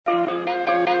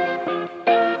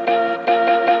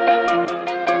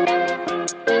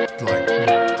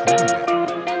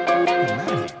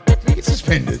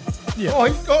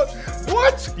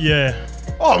What? Yeah.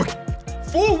 Oh,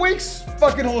 4 weeks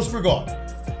fucking horse forgot.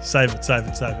 Save it.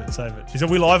 Is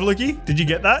we live, Lukey? Did you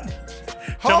get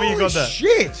that? Tell me you got that.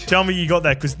 Shit. Tell me you got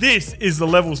that, because this is the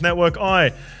Levels Network.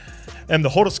 I am the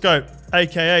Horoscope,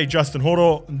 a.k.a. Justin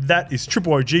Hortor. That is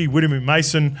Triple OG, Whittam and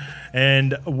Mason.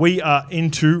 And we are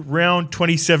into round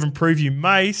 27 preview.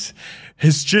 Mace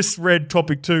has just read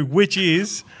topic 2, which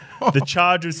is the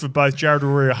charges for both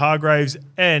Jared Hargreaves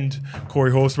and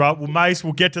Corey Horsburgh. Well, Mace,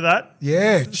 we'll get to that.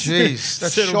 Yeah, jeez.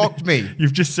 That shocked me.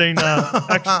 You've just seen...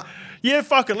 yeah,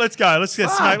 fuck it. Let's go. Let's get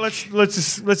smacked.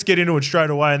 Let's get into it straight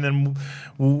away, and then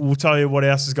we'll tell you what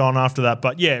else is going on after that.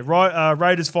 But yeah,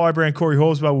 Raiders firebrand Corey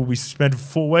Horsburgh will be suspended for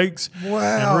 4 weeks. Wow.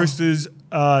 And Roosters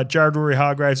Jared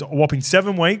Hargreaves a whopping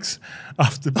 7 weeks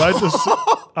after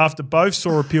both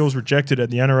saw appeals rejected at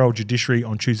the NRL judiciary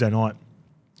on Tuesday night.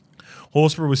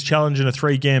 Horsburgh was challenging a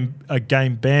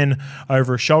 3-game ban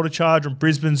over a shoulder charge on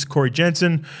Brisbane's Corey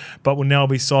Jensen, but will now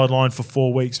be sidelined for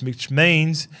 4 weeks, which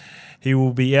means he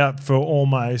will be out for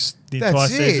almost the entire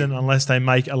season unless they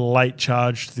make a late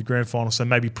charge to the grand final, so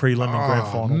maybe prelim and grand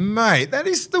final. Mate, that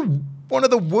is one of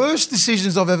the worst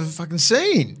decisions I've ever fucking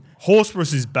seen.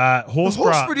 Horsburgh is bad.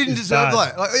 Horsburgh didn't deserve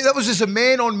that. That was just a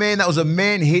man-on-man. That was a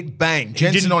man hit bang.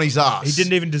 Jensen on his ass. He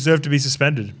didn't even deserve to be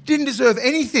suspended. Didn't deserve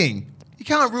anything. You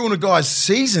can't ruin a guy's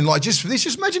season just for this.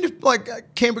 Just imagine if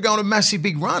Canberra go on a massive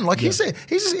big run.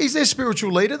 He's their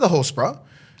spiritual leader, the Horsburgh.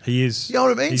 He is. You know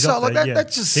what I mean? So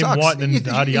that just sucks. You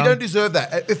don't deserve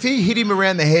that. If he hit him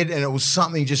around the head and it was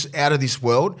something just out of this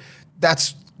world,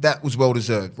 that was well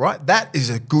deserved, right? That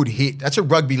is a good hit. That's a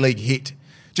rugby league hit.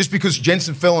 Just because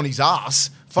Jensen fell on his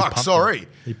ass, sorry.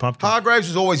 He pumped him. Hargreaves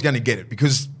was always going to get it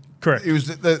because correct. It was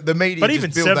the media but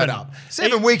just built that up.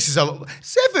 7 weeks is 7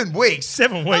 weeks.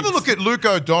 7 weeks. Have a look at Luke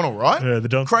O'Donnell, right? Yeah, the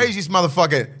Donster. Craziest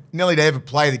motherfucker nearly to ever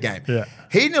play the game. Yeah.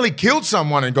 He nearly killed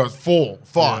someone and got 4,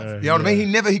 5. Yeah, you know what I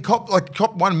mean? He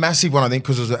copped one massive one, I think,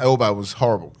 because his elbow was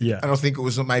horrible. Yeah. And I think it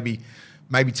was maybe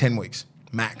 10 weeks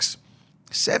max.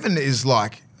 7 is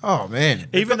oh man.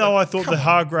 Even though I thought the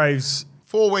Hargreaves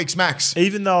 4 weeks max.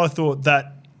 Even though I thought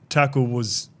that tackle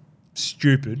was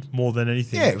stupid more than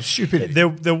anything. Yeah, it was stupid.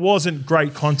 There wasn't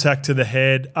great contact to the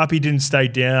head. Uppy didn't stay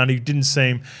down. He didn't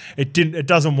seem. It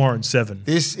doesn't warrant 7.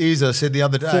 This is, I said the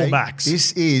other day, 4 max.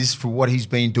 This is for what he's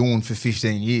been doing for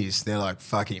 15 years. They're like,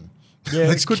 fuck him. Yeah,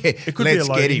 let's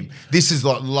get him. This is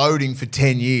like loading for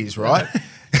 10 years, right?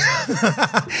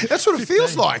 That's what it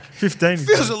feels like. 15. It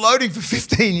feels like loading for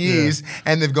 15 years,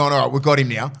 and they've gone, all right, we've got him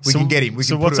now. We can get him.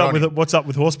 What's up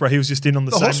with Horsburgh? He was just in on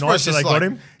the same night, so they got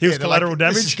him. He was collateral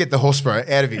damage. Let's just get the Horsburgh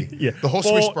out of here. Yeah. The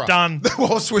horse whisperer. Done. The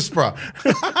horse whisperer.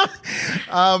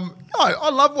 I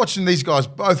love watching these guys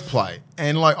both play,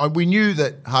 and we knew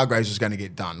that Hargreaves was going to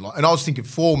get done. And I was thinking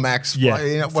 4 max.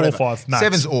 Yeah, 4 or 5 max.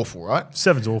 7's awful, right?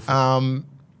 7's awful.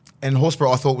 And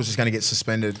Horsburgh, I thought, was just going to get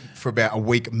suspended for about a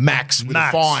week max with a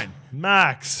fine.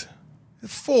 Max.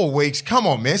 4 weeks. Come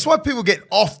on, man. That's why people get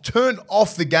turned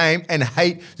off the game and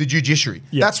hate the judiciary.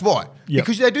 Yep. That's why. Yep.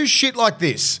 Because they do shit like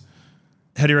this.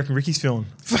 How do you reckon Ricky's feeling?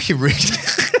 Fucking Ricky.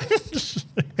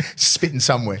 Spitting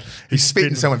somewhere. He's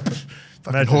spitting somewhere.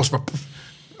 Fucking Horsburgh.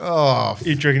 Oh, do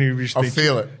you reckon he'd just I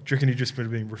feel it. Do you reckon he'd just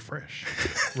been being refresh?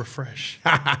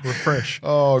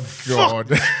 Oh,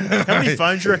 God. How many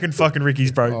phones do you reckon fucking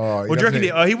Ricky's broke? Oh, or do you reckon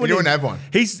he wouldn't have one?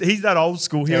 He's that old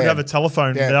school. He would have a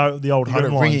telephone, the old home line. You got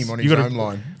to ring him on his home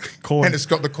line. Call him. And it's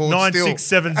got the call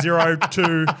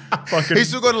 96702 fucking... He's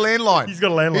still got a landline. He's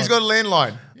got a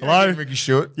landline. Hello? Ricky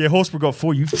Stewart. Yeah, Horsburgh got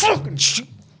 4. You fucking...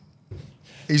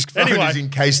 His phone is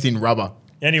encased in rubber.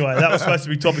 Anyway, that was supposed to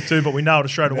be topic 2, but we nailed it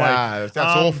straight away. Nah, that's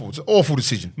awful. It's an awful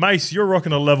decision. Mace, you're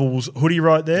rocking a Levels hoodie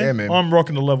right there. Yeah, man. I'm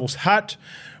rocking a Levels hat.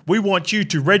 We want you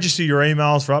to register your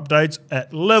emails for updates at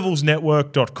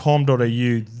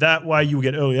levelsnetwork.com.au. That way you'll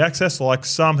get early access like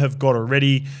some have got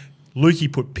already.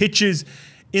 Lukey put pictures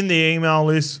in the email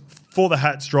list for the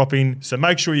hats dropping, so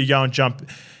make sure you go and jump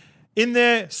in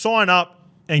there, sign up,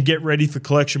 and get ready for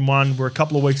Collection 1. We're a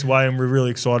couple of weeks away and we're really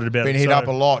excited about it. Been hit up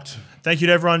a lot. Thank you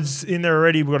to everyone in there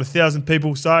already. We've got 1,000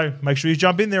 people, so make sure you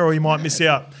jump in there or you might miss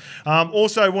out.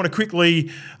 Also, I want to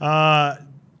quickly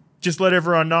just let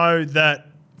everyone know that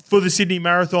for the Sydney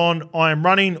Marathon, I am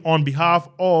running on behalf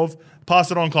of Pass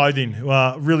It On Clothing, who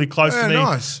are really close to me.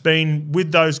 Nice. Been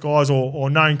with those guys or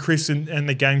known Chris and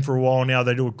the gang for a while now.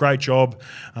 They do a great job.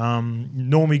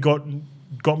 Normie got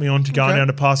me on to going down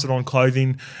to Pass It On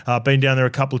Clothing. Been down there a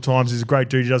couple of times. He's a great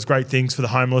dude. He does great things for the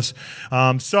homeless.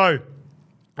 So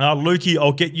Lukey,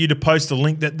 I'll get you to post the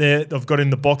link that I've got in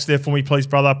the box there for me, please,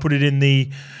 brother. Put it in the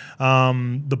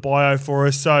bio for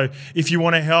us. So if you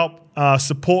want to help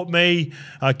support me,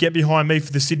 get behind me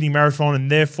for the Sydney Marathon, and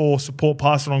therefore support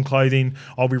Pass It On Clothing,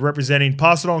 I'll be representing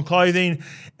Pass It On Clothing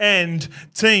and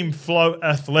Team Flow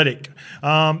Athletic.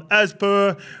 As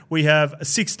per, we have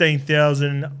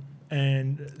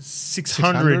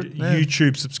 16,600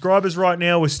 YouTube subscribers right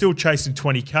now. We're still chasing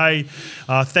 20K.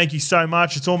 Thank you so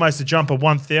much. It's almost a jump of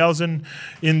 1,000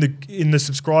 in the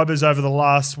subscribers over the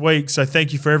last week. So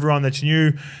thank you for everyone that's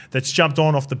new, that's jumped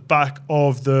on off the back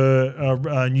of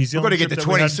the New Zealand. We've got to get to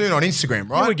 20 soon on Instagram,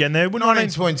 right? Yeah, we're getting there. We're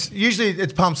 19 points. Usually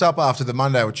it pumps up after the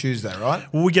Monday or Tuesday, right?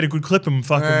 Well, we get a good clip and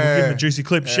we'll give them a juicy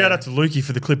clip. Shout out to Lukey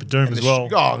for the clip of doom as well.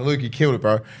 Lukey killed it,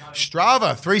 bro.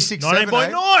 Strava 367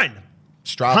 19.9.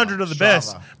 Strava. 100 of the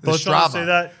best. The Strava. See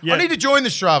that, yeah. I need to join the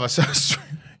Strava. So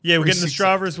yeah, we're getting the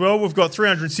Strava as well. We've got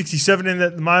 367 in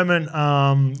at the moment.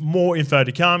 More info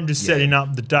to come. Just setting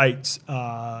up the dates,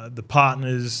 the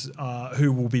partners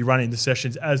who will be running the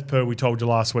sessions as per we told you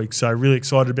last week. So really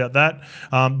excited about that.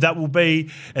 That will be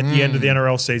at the end of the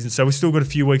NRL season. So we've still got a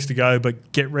few weeks to go,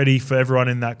 but get ready for everyone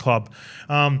in that club.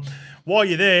 While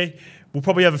you're there, we'll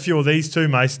probably have a few of these too,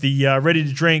 Mace. The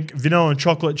ready-to-drink vanilla and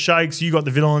chocolate shakes. You got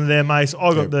the vanilla in there, Mace.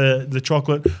 I got the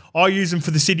chocolate. I use them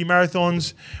for the Sydney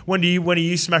Marathons. When are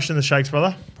you smashing the shakes,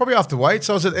 brother? Probably after weights.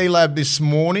 I was at E-Lab this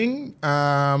morning,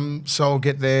 so I'll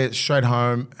get there straight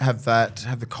home, have that,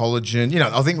 have the collagen. You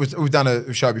know, I think we've done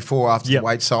a show before after the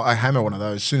weights, so I hammer one of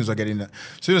those as soon as I get in there.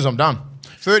 As soon as I'm done.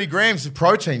 30 grams of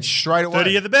protein straight away.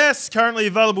 30 of the best. Currently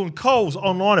available in Coles,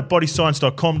 online at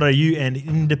bodyscience.com.au and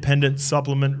independent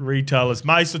supplement retailers.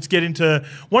 Mace, let's get into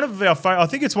one of our I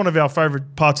think it's one of our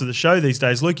favourite parts of the show these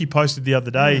days. Lukey posted the other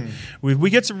day.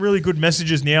 We get some really good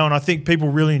messages now, and I think people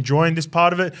are really enjoying this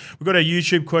part of it. We've got our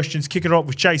YouTube questions. Kick it off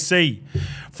with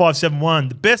JC571.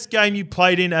 The best game you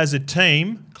played in as a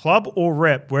team, club or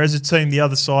rep, whereas a team the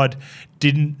other side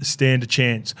didn't stand a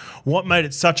chance. What made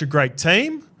it such a great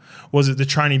team? Was it the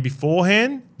training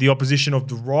beforehand, the opposition of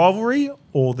the rivalry,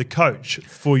 or the coach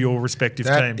for your respective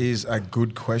team? That is a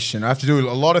good question. I have to do a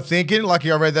lot of thinking.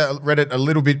 Lucky I read it a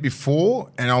little bit before,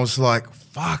 and I was like,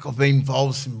 fuck, I've been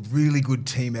involved in some really good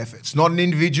team efforts. Not an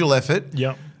individual effort,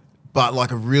 but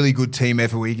like a really good team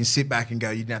effort where you can sit back and go,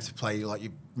 you didn't have to play like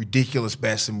your ridiculous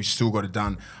best and we still got it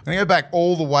done. I'm going to go back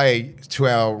all the way to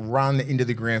our run into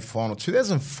the grand final.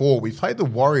 2004, we played the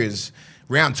Warriors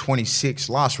round 26,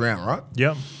 last round, right?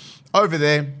 Yeah. Over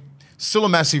there, still a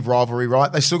massive rivalry,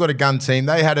 right? They still got a gun team.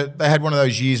 They had one of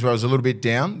those years where I was a little bit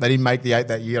down. They didn't make the 8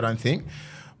 that year, I don't think.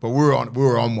 But we were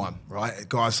on one, right?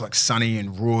 Guys like Sonny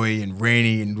and Roy and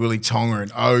Ranny and Willie Tonga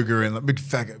and Ogre and big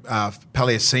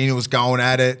Paliacina was going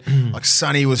at it. Like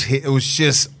Sonny was hit. It was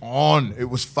just on. It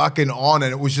was fucking on.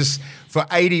 And it was just for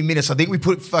 80 minutes. I think we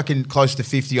put fucking close to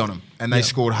 50 on them and they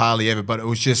scored hardly ever. But it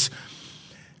was just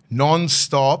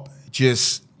non-stop,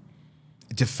 just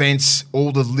defense,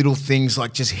 all the little things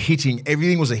like just hitting.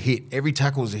 Everything was a hit. Every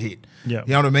tackle was a hit. Yeah.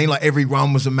 You know what I mean? Like every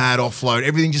run was a mad offload.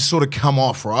 Everything just sort of come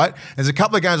off, right? There's a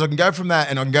couple of games I can go from that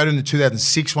and I can go to the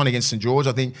 2006 one against St. George.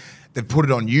 I think they've put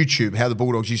it on YouTube, how the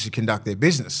Bulldogs used to conduct their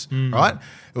business, right?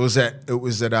 It was at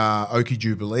Oakey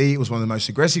Jubilee. It was one of the most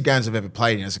aggressive games I've ever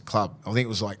played in as a club. I think it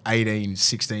was like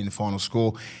 18-16 the final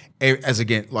score.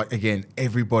 Again,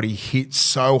 everybody hit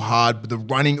so hard, but the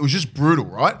running, it was just brutal,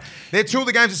 right? They're two of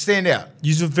the games that stand out.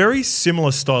 You were very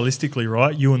similar stylistically,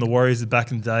 right? You and the Warriors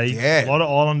back in the day. Yeah. A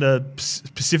lot of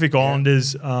Pacific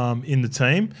Islanders in the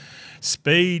team.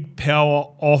 Speed,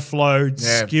 power, offload,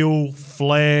 skill,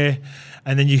 flair.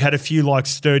 And then you had a few like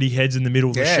sturdy heads in the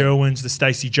middle, the Sherwins, the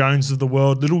Stacey Jones of the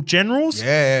world, little generals.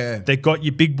 That got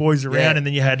your big boys around, and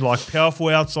then you had like powerful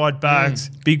outside backs,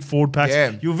 big forward packs.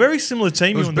 You were very similar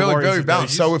team. It was very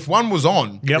balanced. So if one was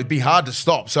on, it'd be hard to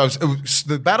stop. So it was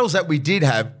the battles that we did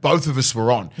have, both of us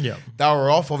were on. They were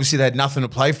off. Obviously, they had nothing to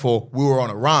play for. We were on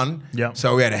a run.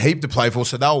 So we had a heap to play for.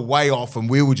 So they were way off, and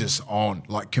we were just on,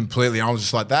 like completely. I was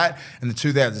just like that. And the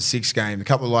 2006 game, a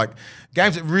couple of like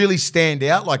games that really stand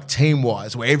out, like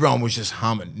team-wise, where everyone was just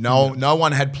humming. No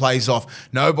one had plays off.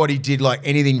 Nobody did like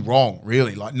anything wrong,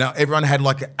 really. Like everyone had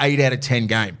like an 8 out of 10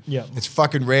 game. It's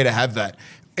fucking rare to have that.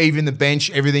 Even the bench,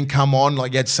 everything come on.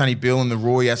 Like you had Sonny Bill and the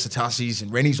Roy Asatassis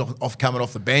and Rennie's coming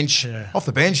off the bench.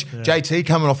 JT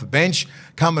coming off the bench,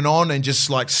 coming on and just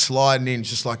like sliding in,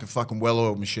 just like a fucking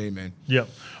well-oiled machine, man.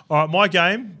 All right, my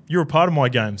game. You're a part of my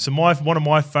game. So one of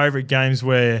my favourite games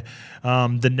where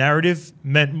the narrative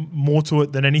meant more to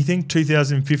it than anything.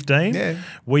 2015. Yeah.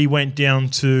 We went down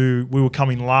to. We were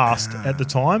coming last at the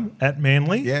time at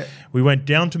Manly. Yeah. We went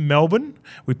down to Melbourne.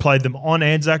 We played them on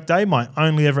Anzac Day. My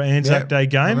only ever Anzac Day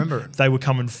game. I remember it. They were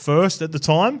coming first at the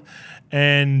time,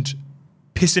 and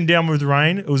pissing down with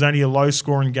rain. It was only a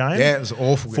low-scoring game. Yeah, it was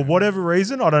awful. For whatever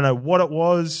reason, I don't know what it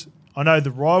was. I know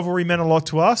the rivalry meant a lot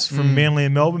to us from Manly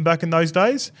and Melbourne back in those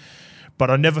days,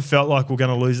 but I never felt like we were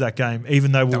going to lose that game,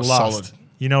 even though we were last. Solid.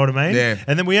 You know what I mean? Yeah.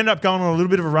 And then we ended up going on a little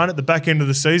bit of a run at the back end of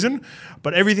the season,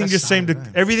 but everything seemed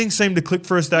to click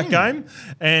for us that game,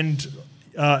 and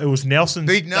it was Nelson's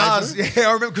Big Nas. Yeah,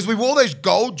 I remember because we wore those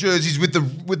gold jerseys with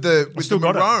the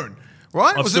maroon.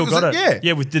 Right? I've still got it.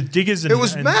 Yeah, with the diggers and, it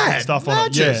was mad. Stuff mad on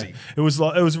it. Jersey. Yeah. It was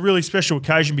a really special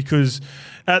occasion because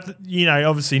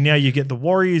obviously now you get the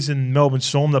Warriors and Melbourne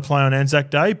Storm that play on Anzac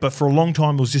Day, but for a long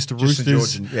time it was just the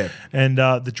Roosters and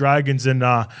the Dragons, and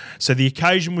so the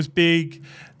occasion was big.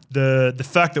 The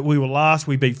fact that we were last,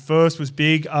 we beat first was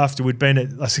big after we'd been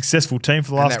a successful team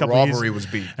for the last couple of years. And that rivalry was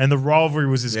big. And the rivalry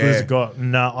was as good as it got.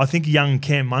 And I think young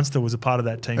Cam Munster was a part of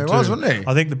that team too. He was, wasn't he?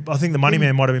 I think the money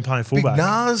man might have been playing fullback. Big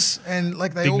Nas and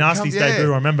like they Big all Nasty's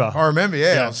debut, I remember. I remember,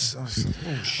 yeah. Yeah. I was,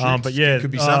 oh shit. But yeah,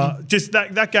 could be something. just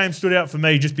that game stood out for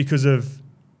me just because of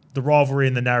the rivalry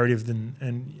and the narrative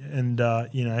and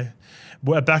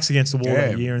our backs against the wall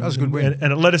that year. That was a good win.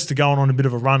 And it led us to going on a bit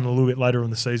of a run a little bit later in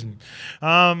the season.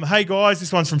 Hey, guys,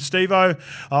 this one's from Steve-O.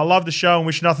 I love the show and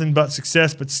wish nothing but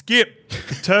success, but Skip,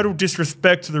 the total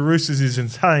disrespect to the Roosters is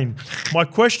insane. My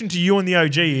question to you and the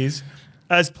OG is,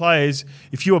 as players,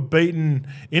 if you are beaten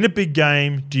in a big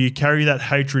game, do you carry that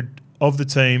hatred of the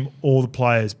team or the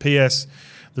players? P.S.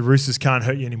 The Roosters can't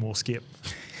hurt you anymore, Skip.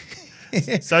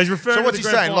 So he's referring to what's the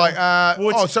he grand saying?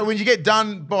 final. So when you get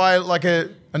done by like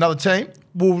another team?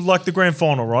 Well, like the grand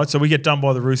final, right? So we get done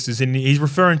by the Roosters, and he's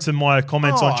referring to my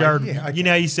comments on Jared. Yeah, okay. You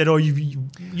know, he said,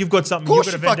 you've got something. Of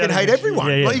course you fucking hate everyone.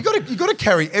 Yeah. Like you got to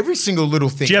carry every single little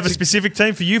thing. Do you have a specific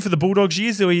team for you for the Bulldogs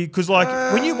years? Because when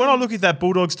I look at that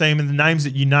Bulldogs team and the names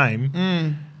that you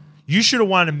name, you should have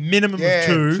won a minimum of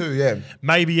two,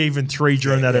 maybe even three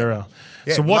during that era.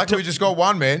 Yeah, so luckily we just got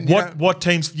one, man. What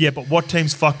teams? Yeah, but what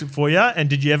teams fucked it for you? And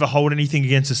did you ever hold anything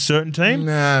against a certain team,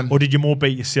 or did you more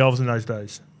beat yourselves in those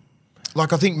days?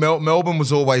 Like I think Melbourne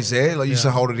was always there. Like you used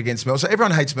to hold it against Melbourne. So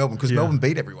everyone hates Melbourne because Melbourne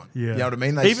beat everyone. Yeah. You know what I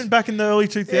mean? Even back in the early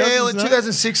 2000s. Yeah, like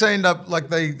 2006 they end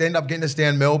up getting us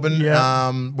down Melbourne.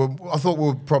 Yeah. I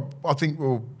think we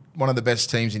were one of the best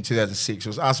teams in 2006. It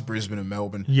was us, Brisbane, and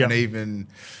Melbourne. Yeah. And even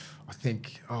I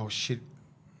think I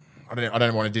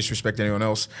don't want to disrespect anyone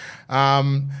else.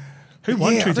 Who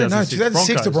won 2006? I don't know. 2006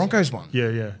 Broncos. the Broncos won.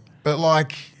 Yeah. But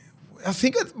like, I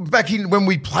think back in when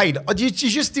we played, you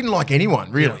just didn't like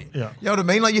anyone really. Yeah. You know what I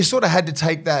mean? Like you sort of had to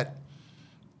take that,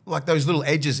 like those little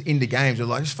edges into games. You're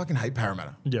like, I just fucking hate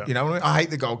Parramatta. Yeah. You know, I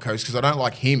hate the Gold Coast because I don't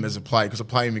like him as a player because I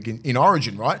play him in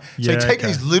Origin, right? So Yeah, you take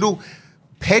these little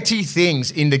petty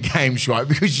things into games, right?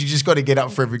 Because you just got to get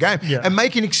up for every game and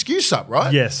make an excuse up,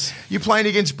 right? Yes. You're playing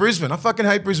against Brisbane. I fucking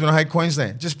hate Brisbane. I hate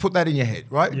Queensland. Just put that in your head,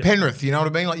 right? Yeah. Penrith, you know what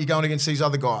I mean? Like you're going against these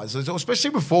other guys, especially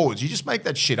with forwards. You just make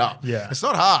that shit up. Yeah. It's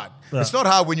not hard. No. It's not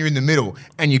hard when you're in the middle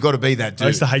and you got to be that dude. I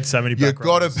used to hate so many back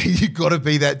rowers. You got to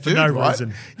be that dude, no right?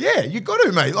 reason. Yeah, you got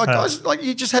to, mate. Like guys, like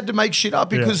you just had to make shit up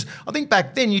because I think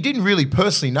back then you didn't really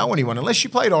personally know anyone unless you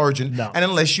played Origin and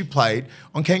unless you played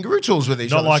on Kangaroo Tools with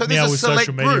each other. Like so there's now a with select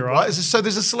social media, group, right? So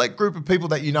there's a select group of people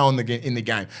that you know in the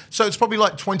game. So it's probably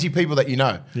like 20 people that you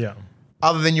know. Yeah.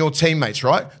 Other than your teammates,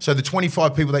 right? So the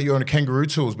 25 people that you're on a Kangaroo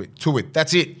tour with,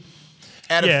 that's it.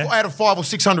 Out of 500 or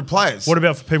 600 players. What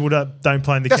about for people that don't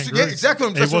play in the Kangaroos? Yeah,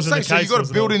 exactly. That's what I'm saying. So you got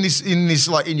to build in this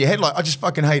like in your head. Like I just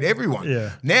fucking hate everyone.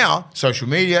 Yeah. Now social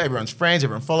media, everyone's friends,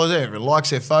 everyone follows it, everyone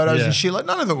likes their photos and shit. Like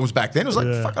none of it was back then. It was like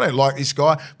fuck, I don't like this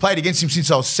guy. Played against him since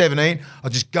I was 17. I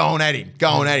was just going at him.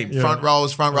 Yeah. Front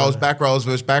rows, back rows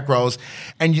versus back rows,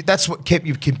 and that's what kept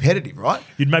you competitive, right?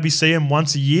 You'd maybe see him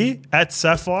once a year at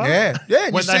Sapphire. Yeah.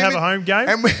 When they have a home game,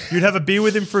 you'd have a beer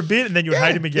with him for a bit, and then you'd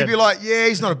hate him again. You'd be like, yeah,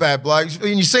 he's not a bad bloke.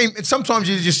 And you see him. Sometimes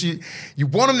you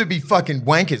want him to be fucking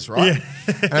wankers, right?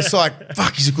 Yeah. And it's like,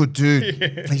 fuck, he's a good dude.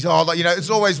 Yeah. He's it's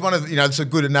always one of it's a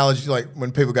good analogy. Like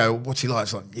when people go, what's he like?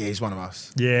 It's like, yeah, he's one of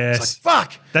us. Yes. It's like,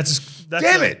 fuck.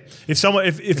 Damn it. If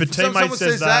a teammate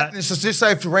says that, and it's just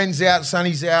say if Ren's out,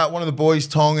 Sonny's out, one of the boys,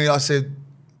 Tongi, I said,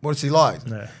 what's he like?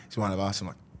 Yeah. He's one of us. I'm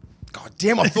like, God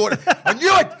damn, I knew it.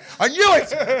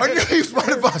 I knew he was one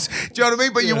of us. Do you know what I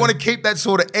mean? But you want to keep that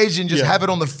sort of edge and just have it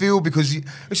on the field because I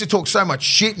used to talk so much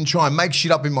shit and try and make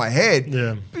shit up in my head.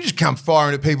 Yeah. You just come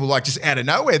firing at people like just out of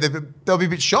nowhere. They'll be a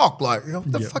bit shocked. Like,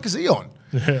 what the fuck is he on?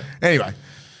 Yeah. Anyway.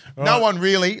 No one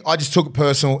really. I just took it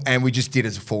personal, and we just did it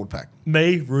as a forward pack.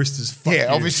 Me, Roosters, fuck you.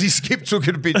 Obviously Skip took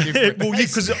it a bit different. Well,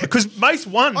 because Mace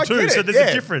won too, so there's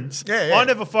a difference. I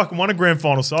never fucking won a grand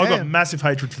final, so I got massive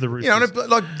hatred for the Roosters.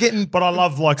 But I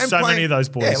love so many of those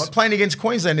boys. Yeah, like playing against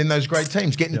Queensland in those great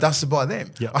teams, getting dusted by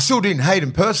them. I still didn't hate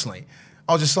them personally.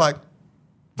 I was just like,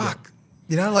 fuck.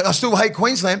 I still hate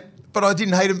Queensland. But I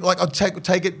didn't hate him. Like, I'd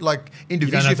take it like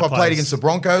individually if I played against the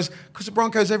Broncos. Because the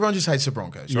Broncos, everyone just hates the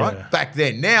Broncos, right? Back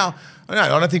then. Now, I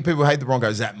don't think people hate the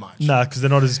Broncos that much. No, because they're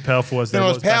not as powerful as they were.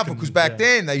 They're not as powerful because back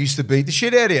then they used to beat the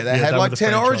shit out of you. They had like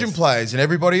 10 Origin players and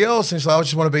everybody else. And it's like, I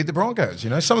just want to beat the Broncos.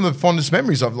 Some of the fondest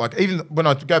memories of, like, even when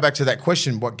I go back to that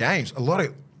question, what games, I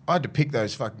had to pick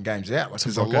those fucking games out. Like,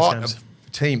 there's a lot of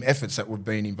team efforts that we've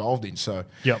been involved in. So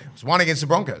it was one against the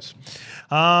Broncos.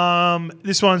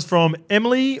 This one's from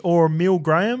Emily or Emil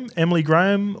Graham. Emily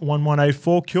Graham,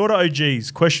 1184. Kia ora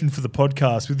OGs. Question for the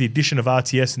podcast. With the addition of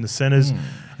RTS in the centres,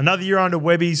 another year under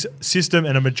Webby's system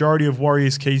and a majority of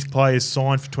Warriors key players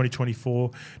signed for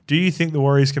 2024, do you think the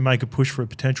Warriors can make a push for a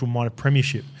potential minor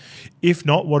premiership? If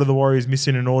not, what are the Warriors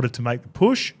missing in order to make the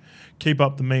push? Keep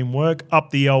up the mean work, up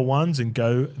the L1s, and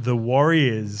go the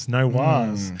Warriors. No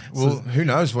wars. Well, who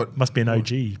knows what... Must be an OG.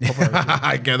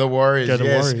 Go the Warriors, Go the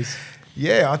Warriors.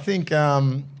 Yeah, I think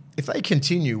if they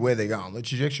continue where they're going, the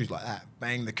trajectory's like that.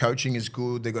 Bang, the coaching is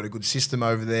good. They've got a good system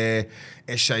over there.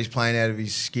 SJ's playing out of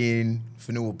his skin.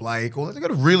 Fanua Blake. They've got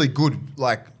a really good,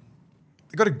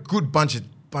 they've got a good bunch of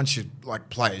like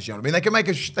players. You know what I mean?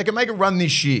 They can make a run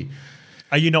this year.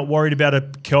 Are you not worried about a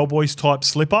Cowboys type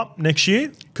slip up next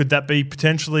year? Could that be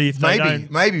potentially if they don't?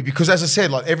 Maybe because as I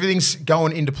said, like everything's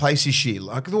going into place this year.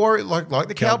 Like the Warriors, like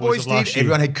the Cowboys did.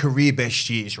 Everyone had career best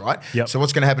years, right? Yep. So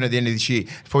what's going to happen at the end of this year?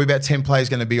 It's probably about 10 players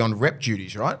going to be on rep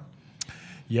duties, right?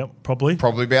 Yep, probably.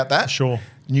 Probably about that. Sure.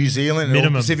 New Zealand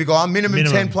and Pacific Island, minimum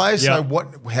 10 players. Yep.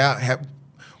 So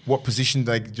what position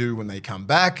they do when they come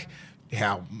back?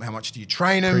 How much do you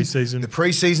train them? Pre-season. The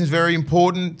pre-season's very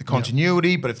important, the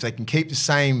continuity, but if they can keep the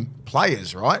same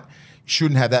players, right, you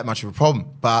shouldn't have that much of a problem.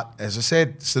 But as I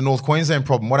said, it's the North Queensland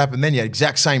problem. What happened then? You had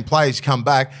exact same players come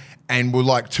back and were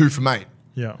like 2 from 8.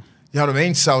 Yeah. You know what I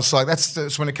mean? So it's like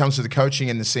that's when it comes to the coaching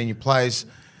and the senior players,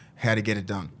 how to get it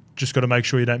done. Just got to make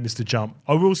sure you don't miss the jump.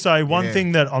 I will say one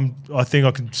thing that I think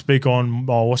I can speak on.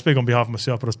 Well, I'll speak on behalf of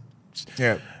myself, but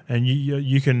and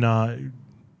you can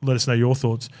let us know your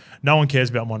thoughts. No one cares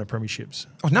about minor premierships.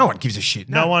 Oh, no one gives a shit.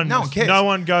 No one cares. No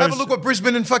one goes. Have a look what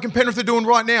Brisbane and fucking Penrith are doing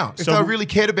right now. If they really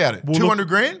cared about it, 200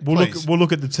 grand. We'll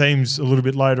look at the teams a little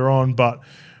bit later on, but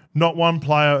not one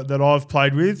player that I've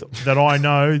played with that I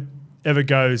know ever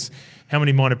goes, how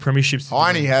many minor premierships?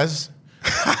 Heine has.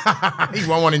 He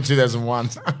won one in 2001.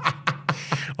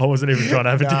 I wasn't even trying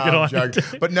to have a dig at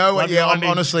Heine. But no,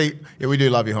 honestly, we do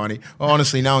love you, Heine.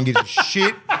 Honestly, no one gives a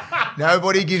shit.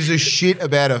 Nobody gives a shit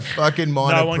about a fucking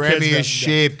minor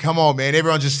premiership. Come on, man.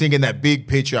 Everyone's just thinking that big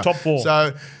picture. Top 4.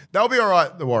 So they'll be all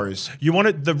right, the Warriors.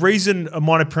 The reason a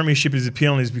minor premiership is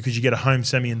appealing is because you get a home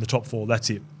semi in the top 4. That's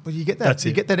it. Well, you get that. That's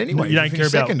you get that anyway. You don't care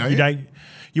about.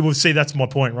 You will see. That's my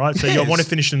point, right? So you want to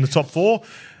finish in the top 4.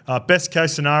 Best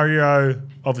case scenario,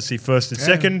 obviously first and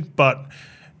second, but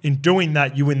in doing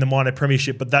that, you win the minor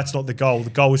premiership. But that's not the goal.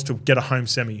 The goal is to get a home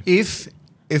semi. If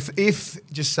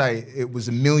just say it was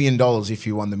 $1 million if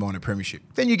you won the minor premiership,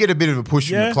 then you get a bit of a push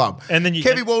from the club. And then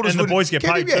the boys get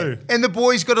paid too. And the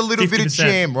boys got a little 50%. Bit of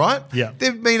jam, right? Yeah.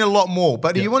 They've been a lot more.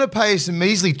 But you want to pay us a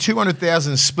measly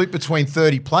 $200,000 split between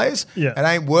 30 players? Yeah. It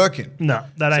ain't working. No,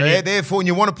 that ain't it. Therefore, when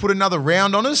you want to put another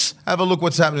round on us, have a look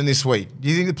what's happening this week. Do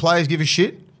you think the players give a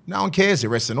shit? No one cares. They're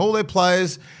resting all their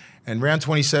players, and round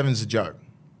 27 is a joke.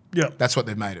 Yeah. That's what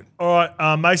they've made it. All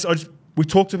right, Mace, we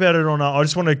talked about it on. I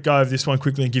just want to go over this one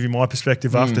quickly and give you my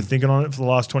perspective after thinking on it for the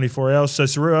last 24 hours. So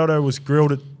Cerrado was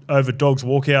grilled over Dogs'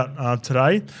 walkout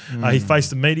today. He faced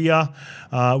the media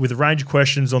with a range of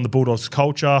questions on the Bulldogs'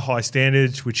 culture, high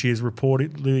standards, which he has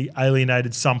reportedly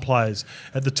alienated some players.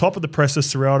 At the top of the presser,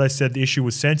 Cerrado said the issue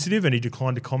was sensitive and he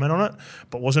declined to comment on it,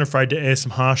 but wasn't afraid to air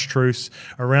some harsh truths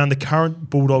around the current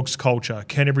Bulldogs' culture.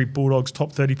 Canterbury Bulldogs'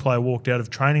 top 30 player walked out of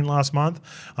training last month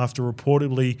after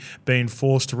reportedly being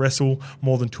forced to wrestle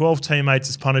more than 12 teammates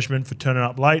as punishment for turning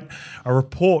up late. A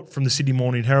report from the Sydney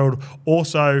Morning Herald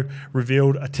also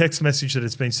revealed a text message that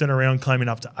has been sent around claiming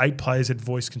up to 8 players had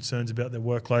voiced concerns about their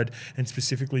workload and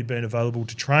specifically being available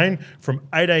to train from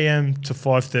 8 a.m. to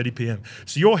 5:30 p.m.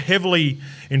 So you're heavily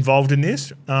involved in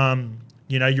this.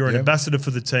 You're an ambassador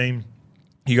for the team.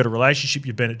 You got a relationship.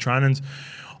 You've been at trainings.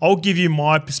 I'll give you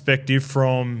my perspective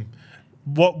from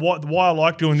why I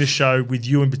like doing this show with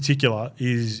you in particular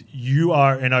is you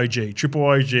are an OG, triple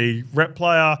OG, rep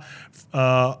player,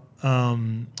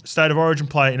 State of Origin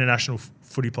player, international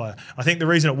footy player. I think the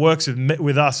reason it works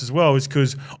with us as well is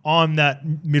because I'm that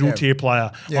middle tier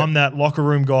player. Yeah. I'm that locker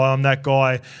room guy. I'm that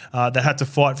guy that had to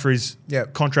fight for his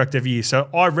contract every year. So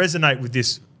I resonate with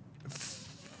this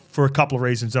for a couple of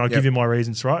reasons, and I'll give you my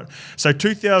reasons, right? So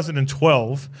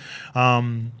 2012, I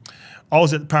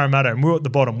was at Parramatta and we were at the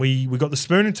bottom. We got the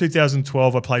spoon in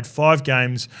 2012. I played 5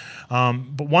 games.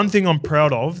 But one thing I'm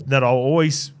proud of that I'll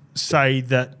always say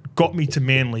that got me to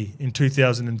Manly in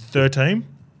 2013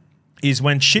 is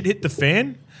when shit hit the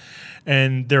fan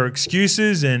and there are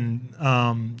excuses and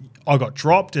I got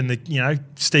dropped and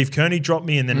Steve Kearney dropped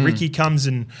me and then Ricky comes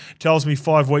and tells me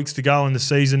 5 weeks to go in the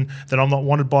season that I'm not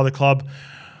wanted by the club.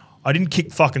 I didn't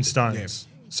kick fucking stones. Yeah,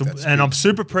 so I'm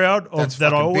super proud of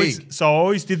that. I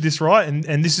always did this right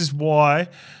and this is why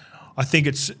I think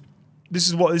this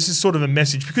is sort of a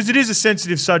message because it is a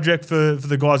sensitive subject for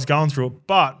the guys going through it.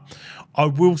 But I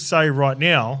will say right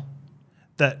now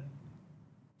that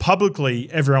publicly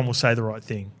everyone will say the right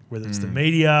thing, whether it's the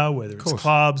media, whether it's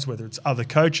clubs, whether it's other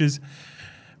coaches.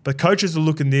 But coaches are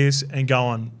looking at this and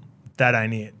going, that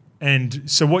ain't it. And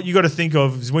so what you got to think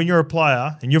of is when you're a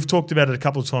player, and you've talked about it a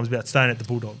couple of times about staying at the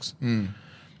Bulldogs.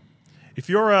 If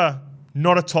you're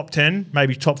not a top 10,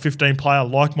 maybe top 15 player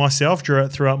like myself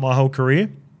throughout my whole career,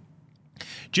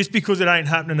 just because it ain't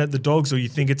happening at the Dogs or you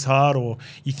think it's hard or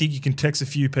you think you can text a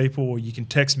few people or you can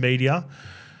text media,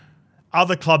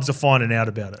 other clubs are finding out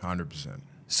about it. 100%.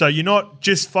 So you're not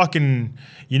just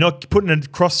you're not putting a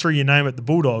cross through your name at the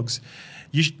Bulldogs.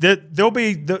 There'll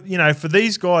be, for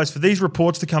these guys, for these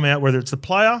reports to come out, whether it's the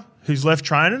player who's left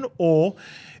training or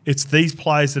it's these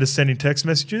players that are sending text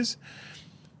messages,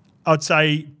 I'd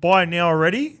say by now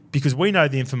already, because we know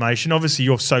the information, obviously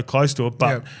you're so close to it,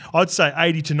 but I'd say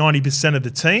 80 to 90% of the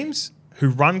teams who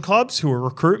run clubs, who are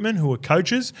recruitment, who are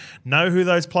coaches, know who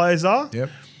those players are. Yep.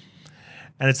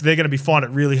 And they're going to find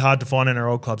it really hard to find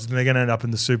NRL clubs and they're going to end up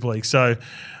in the Super League. So,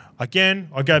 again,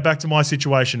 I go back to my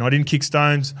situation. I didn't kick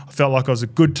stones. I felt like I was a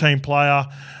good team player.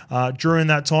 During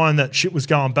that time, that shit was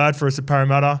going bad for us at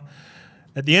Parramatta.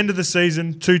 At the end of the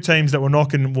season, 2 teams that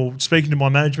were speaking to my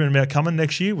management about coming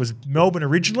next year was Melbourne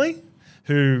originally,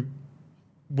 who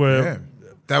were...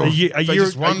 They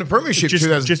just won the premiership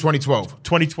 2012.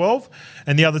 2012,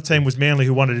 and the other team was Manly,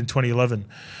 who won it in 2011.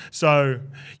 So,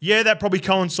 that probably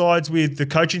coincides with the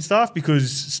coaching staff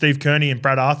because Steve Kearney and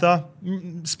Brad Arthur,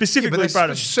 specifically Brad...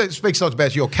 It speaks a lot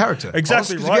about your character.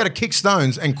 Exactly right. If you had to kick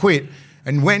stones and quit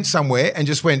and went somewhere and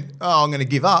just went, I'm going to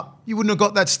give up, you wouldn't have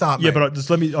got that start, mate. Yeah, but I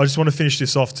just want to finish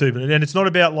this off too. And it's not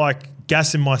about like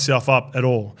gassing myself up at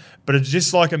all, but it's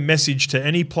just like a message to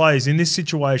any players in this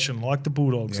situation, like the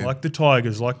Bulldogs, like the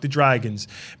Tigers, like the Dragons.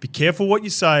 Be careful what you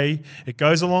say. It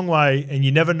goes a long way, and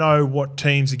you never know what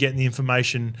teams are getting the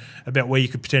information about where you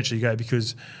could potentially go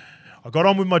because I got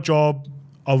on with my job.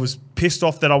 I was pissed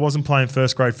off that I wasn't playing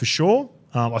first grade for sure.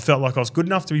 I felt like I was good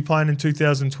enough to be playing in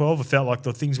 2012. I felt like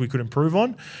the things we could improve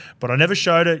on, but I never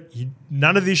showed it.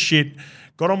 None of this shit.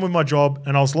 Got on with my job,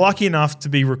 and I was lucky enough to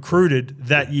be recruited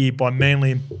that year by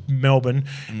Manly and Melbourne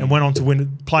and went on to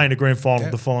play in a grand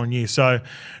final the following year. So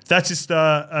that's just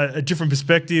a different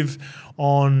perspective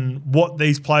on what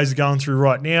these players are going through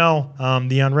right now,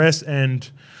 the unrest, and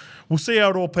we'll see how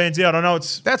it all pans out. I know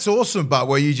that's awesome, but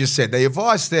what you just said, the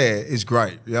advice there is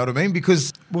great. You know what I mean?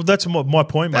 Because that's my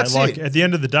point, mate. Like at the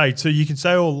end of the day, too, you can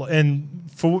say all, and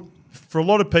for a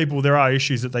lot of people, there are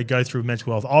issues that they go through with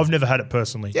mental health. I've never had it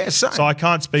personally, so I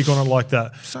can't speak on it like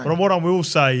that. Same. But what I will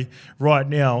say right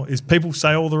now is people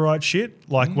say all the right shit,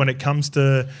 like when it comes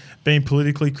to being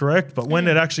politically correct, but when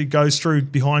it actually goes through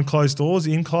behind closed doors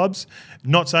in clubs,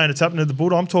 not saying it's happening at the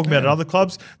Bulldogs, I'm talking about at other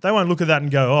clubs, they won't look at that and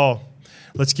go, oh,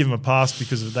 let's give them a pass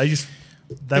because they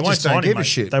won't sign him,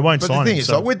 mate. They won't sign him. But the thing is,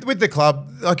 like, with the club,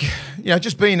 like,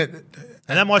 just being and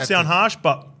that might sound harsh,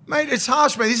 but mate, it's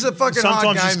harsh, mate. This is a fucking hard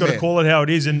game. Sometimes you just got to call it how it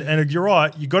is, and you're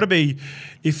right. You got to be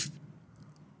if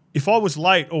I was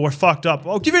late or fucked up.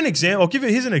 I'll give you an example.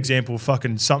 Here's an example of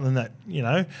fucking something that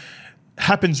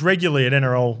happens regularly at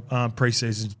NRL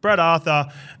pre-seasons. Brad Arthur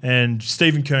and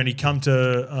Stephen Kearney come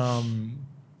to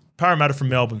Parramatta from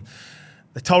Melbourne.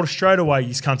 They told us straight away,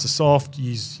 "You cunts are soft.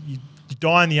 You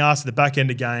die in the arse at the back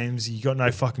end of games. You got no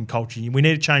fucking culture. We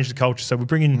need to change the culture. So we're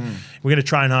going to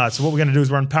train hard. So what we're going to do is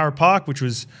run Para Park, which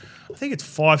was, I think it's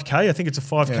 5K. I think it's a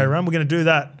 5K run. We're going to do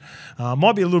that.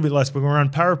 Might be a little bit less, but we're going to run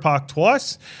Para Park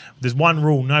twice. There's one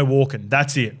rule: no walking.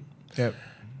 That's it. Yep.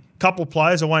 Couple of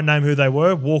players, I won't name who they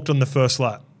were, walked on the first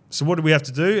lap. So what did we have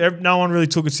to do? No one really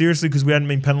took it seriously because we hadn't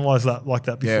been penalised like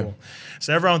that before. Yeah.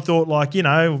 So everyone thought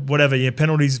whatever,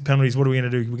 penalties. What are we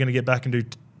going to do? We're going to get back and do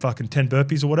fucking 10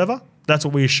 burpees or whatever. That's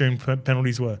what we assumed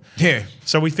penalties were. Yeah.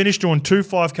 So we finished doing 2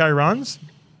 5K runs.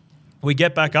 We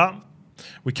get back up.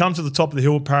 We come to the top of the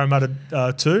hill,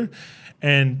 Parramatta 2,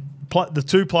 and the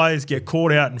two players get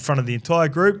caught out in front of the entire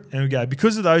group, and we go,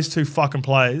 because of those two fucking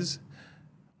players,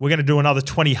 we're going to do another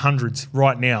 20 hundreds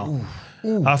right now.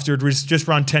 Ooh. After it was just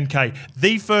run 10K.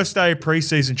 The first day of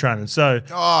preseason training. So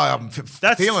I'm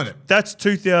feeling it. That's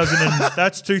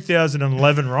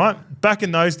 2011, right? Back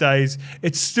in those days,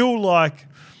 it's still like,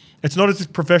 it's not as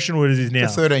professional as it is now.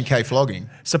 The 13K flogging.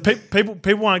 So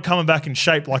people aren't coming back in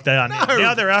shape like they are now.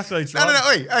 Now they're athletes, right? No.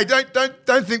 Hey,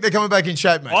 don't think they're coming back in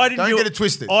shape, mate. Don't get it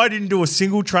twisted. I didn't do a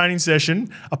single training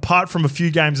session apart from a few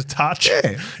games of touch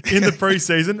in the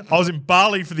preseason. I was in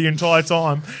Bali for the entire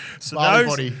time. So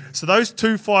those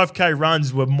 2 5K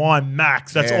runs were my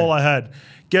max. That's all I had.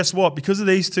 Guess what? Because of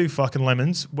these two fucking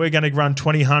lemons, we're going to run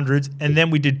 20 hundreds, and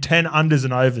then we did 10 unders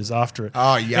and overs after it.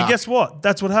 Oh, yeah. And guess what?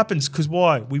 That's what happens. Because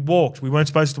why? We walked. We weren't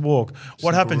supposed to walk.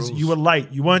 What happens? Rules. You were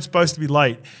late. You weren't supposed to be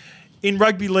late. In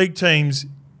rugby league teams,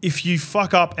 if you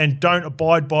fuck up and don't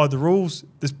abide by the rules,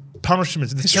 there's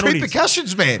punishments. There's penalties.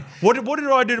 Repercussions, man. What did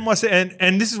I do to myself?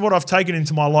 And this is what I've taken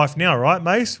into my life now, right,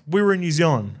 Mace? We were in New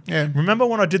Zealand. Yeah. Remember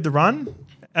when I did the run?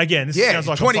 Again, this sounds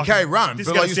like 20K run. This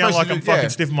is going to sound like I'm fucking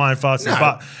stiff in my own fast. No.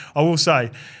 But I will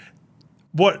say,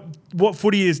 what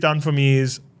footy has done for me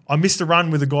is I missed a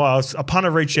run with a guy. A punter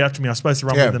reached out to me. I was supposed to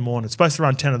run with him in the morning. Supposed to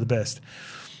run 10 of the best.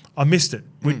 I missed it.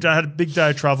 We had a big day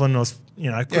of travelling. I was,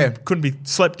 couldn't be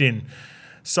slept in.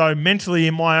 So mentally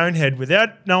in my own head,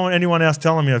 without anyone else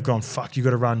telling me, I've gone, fuck, you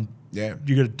got to run. Yeah.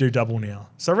 You got to do double now.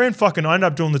 So I ended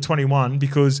up doing the 21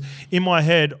 because in my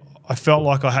head, I felt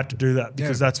like I had to do that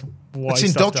because that's why it's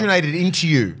indoctrinated into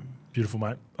you. Beautiful,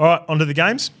 mate. All right, on to the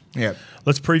games. Yeah.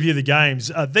 Let's preview the games.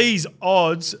 These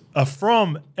odds are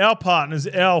from our partners,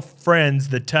 our friends,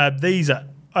 the Tab. These are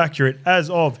accurate as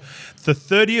of the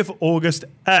 30th of August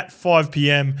at 5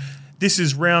 p.m. This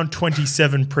is round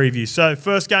 27 preview. So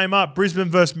first game up, Brisbane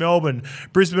versus Melbourne.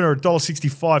 Brisbane are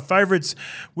 $1.65 favourites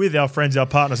with our friends, our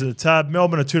partners at the Tab.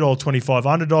 Melbourne are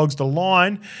 $2.25 underdogs. The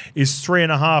line is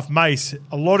 3.5. Mace,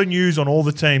 a lot of news on all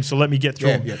the teams, so let me get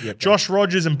through them. Josh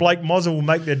Rogers and Blake Mozza will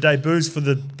make their debuts for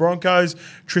the Broncos.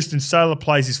 Tristan Saylor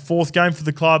plays his fourth game for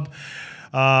the club.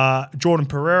 Jordan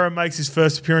Pereira makes his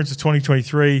first appearance of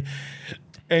 2023.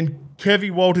 And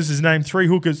Kevy Walters has named 3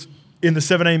 hookers in the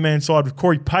 17-man side with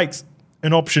Corey Pakes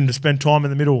an option to spend time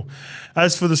in the middle.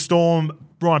 As for the Storm,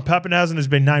 Brian Pappenhausen has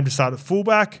been named to start at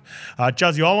fullback.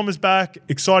 Jazzy Olam is back.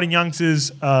 Exciting youngsters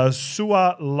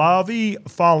Sualavi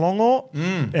Falongo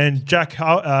and Jack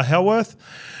Helworth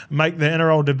make their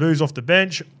NRL debuts off the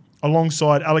bench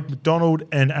alongside Alec McDonald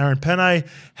and Aaron Penne.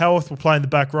 Helworth will play in the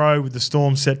back row with the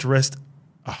Storm set to rest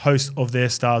a host of their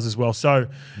stars as well. So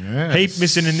heap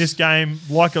missing in this game,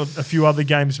 like a few other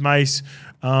games, Mace.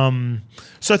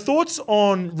 So thoughts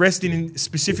on resting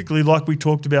specifically like we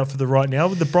talked about for the right now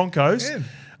with the Broncos.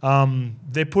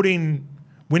 They're putting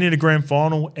winning a grand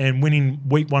final and winning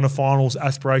week 1 of finals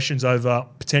aspirations over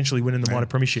potentially winning the minor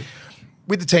premiership.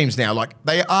 With the teams now, like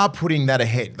they are putting that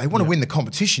ahead. They want to win the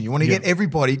competition. You want to get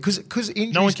everybody because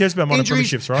no one cares about minor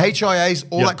premierships, right? HIAs,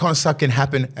 all that kind of stuff can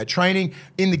happen at training,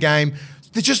 in the game.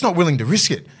 They're just not willing to risk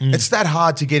it. It's that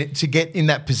hard to get in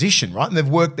that position, right? And they've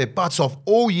worked their butts off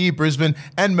all year, Brisbane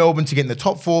and Melbourne, to get in the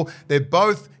top 4. They're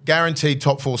both guaranteed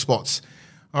top 4 spots.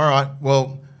 All right,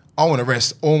 well, I want to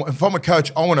rest all. If I'm a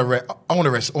coach, I want to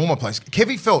rest all my players.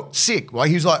 Kevy felt sick, right?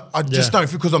 He was like, I just don't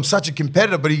feel because I'm such a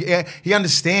competitor, but he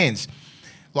understands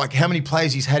like how many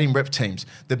players he's had in rep teams,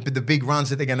 the big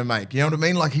runs that they're going to make. You know what I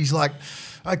mean? Like he's like,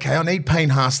 okay, I need Payne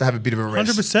Haas to have a bit of a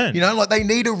rest. 100%. You know, like they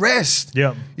need a rest.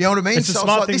 Yeah. You know what I mean? It's a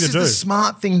smart thing to do. This is the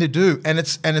smart thing to do. And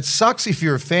it sucks if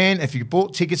you're a fan, if you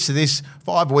bought tickets to this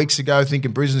 5 weeks ago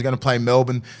thinking Brisbane's going to play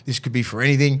Melbourne, this could be for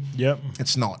anything. Yep.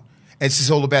 It's not. It's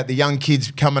just all about the young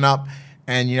kids coming up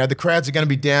and, you know, the crowds are going to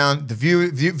be down. The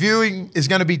viewing is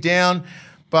going to be down.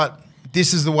 But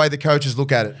this is the way the coaches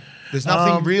look at it. There's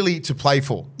nothing really to play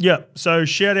for. Yeah, so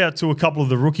shout out to a couple of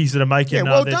the rookies that are making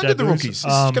well their done debuts. To the rookies.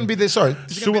 This is going to be their,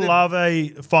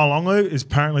 Sualave Falongo is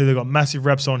apparently they've got massive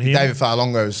reps on him. David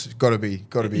Falongo's got to be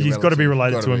He's got to be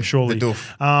related to him, surely. The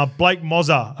doof. Blake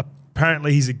Mozza,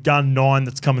 apparently he's a gun 9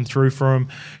 that's coming through for him.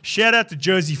 Shout out to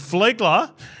Jersey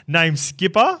Flegler, named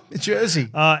Skipper. Jersey.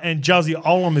 And Jazzy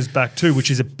Olam is back too, which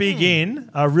is a big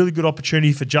a really good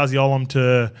opportunity for Jazzy Olam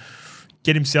to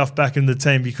get himself back in the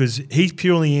team because he's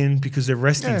purely in because they're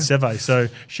resting Seve. So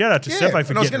shout out to Seve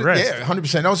for getting rest. Yeah,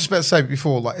 100%. I was just about to say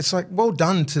before, like it's like well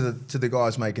done to the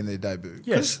guys making their debut.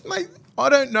 Yes, mate. I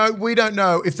don't know. We don't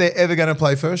know if they're ever going to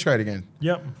play first grade again.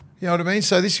 Yep. You know what I mean?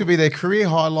 So this could be their career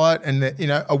highlight, and you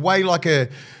know, away like a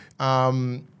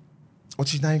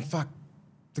what's his name? Fuck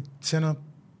the centre.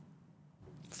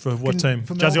 For what team?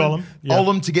 For Jazzy Melbourne.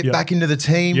 Olam to get back into the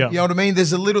team. You know what I mean?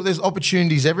 There's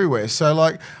opportunities everywhere. So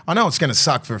like, I know it's going to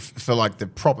suck for like the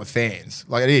proper fans.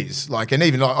 Like it is. Like, and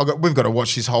even like we've got to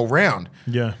watch this whole round.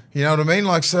 Yeah. You know what I mean?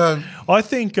 Like, so I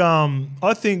think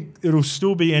it'll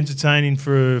still be entertaining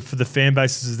for the fan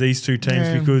bases of these two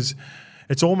teams because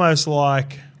it's almost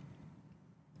like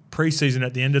pre-season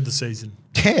at the end of the season.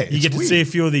 Yeah, you get to see a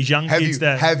few of these young kids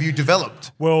have you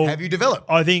developed? Well, have you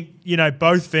developed? I think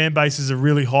both fan bases are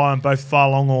really high on both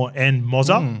Farlongor and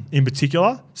Mozza in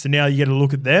particular. So now you get to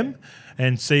look at them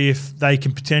and see if they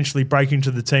can potentially break into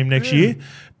the team next year.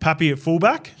 Pappy at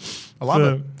fullback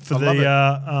for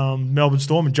the Melbourne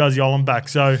Storm and Jazzy Olam back.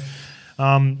 So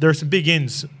there are some big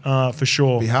ins for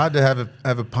sure. It'd be hard to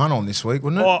have a pun on this week,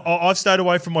 wouldn't it? I've stayed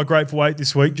away from my Grateful Eight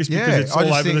this week just because it's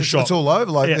all over the shop. It's all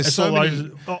over. Like there's so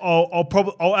many.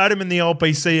 I'll add them in the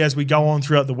LBC as we go on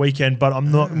throughout the weekend, but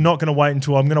I'm not going to wait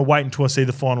until I see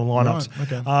the final lineups.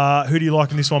 Right, okay. Who do you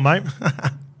like in this one, mate?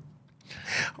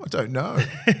 I don't know.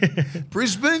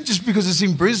 Brisbane, just because it's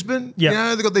in Brisbane.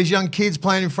 Yeah. They've got these young kids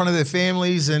playing in front of their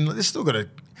families, and they've still got to.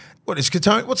 What is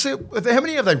Katoni? How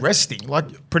many are they resting?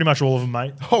 Like pretty much all of them,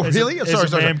 mate. Oh, really? Sorry.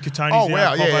 Katoni's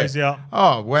out. Popo's out.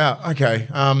 Oh, wow. Okay.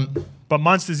 But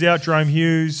Munster's out. Jerome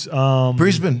Hughes.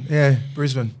 Brisbane. Yeah.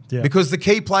 Because the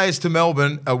key players to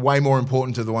Melbourne are way more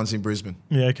important to the ones in Brisbane.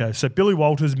 Yeah. Okay. So Billy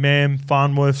Walters, Mam,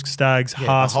 Farnworth, Staggs,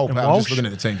 Haas, and Walsh. I'm just looking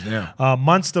at the teams now.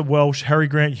 Munster, Welsh, Harry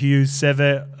Grant, Hughes,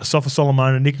 Sever, Sofa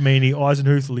Solomona, Nick Meaney,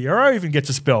 Eisenhuth, Liero even gets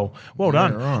a spell. Well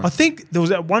done. Right. I think there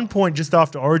was at one point just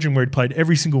after Origin where he'd played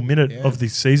every single minute of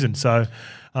this season. So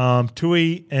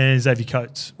Tui and Xavier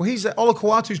Coates. Well, Ola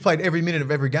Kawatu's played every minute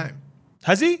of every game.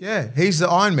 Has he? Yeah, he's the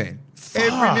Iron Man.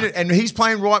 Every minute. And he's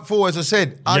playing right forward, as I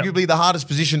said, arguably the hardest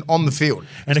position on the field.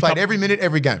 He's played every minute,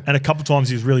 every game. And a couple of times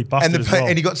he was really busted as well.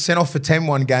 And he got sent off for 10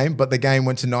 one game, but the game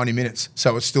went to 90 minutes.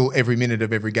 So it's still every minute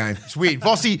of every game. It's weird.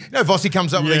 Vossi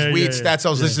comes up with these weird stats. I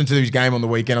was listening to his game on the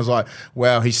weekend. I was like,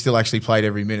 wow, he's still actually played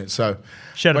every minute. So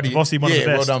shout out to Vossi, one of the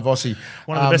best. Well done, Vossi.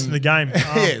 One of the best in the game.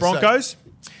 Broncos?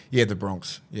 Yeah, the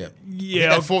Bronx. Yeah.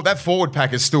 That forward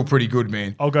pack is still pretty good,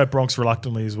 man. I'll go Bronx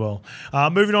reluctantly as well.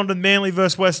 Moving on to Manly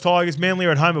versus West Tigers. Manly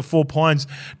are at home at 4 Pines.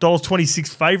 $1.26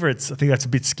 favourites. I think that's a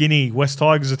bit skinny. West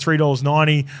Tigers are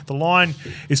 $3.90. The line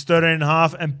is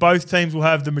 13.5, and both teams will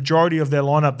have the majority of their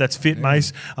lineup that's fit,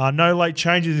 Mace. No late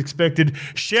changes expected.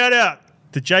 Shout out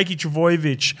to Jakey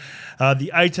Travojevic, the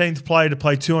 18th player to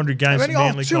play 200 games for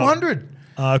Manly. 200?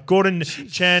 Gordon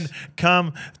Chan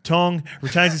Kum Tong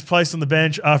retains his place on the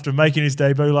bench after making his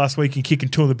debut last week and kicking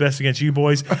two of the best against you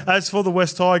boys. As for the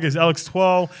West Tigers, Alex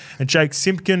Twal and Jake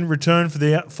Simpkin return for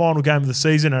the final game of the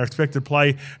season and are expected to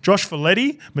play. Josh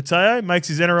Folletti, Mateo, makes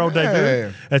his NRL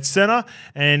debut at centre,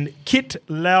 and Kit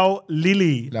Lau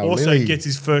Lili also gets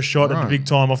his first shot at the big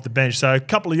time off the bench. So a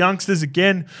couple of youngsters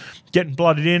again getting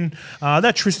blooded in.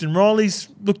 That Tristan Riley's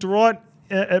looked all right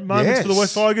at moments for the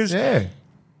West Tigers. Yeah.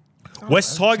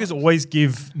 West Tigers always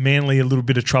give Manly a little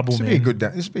bit of trouble, man. This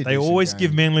would be a good They always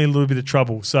give Manly a little bit of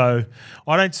trouble. So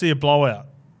I don't see a blowout.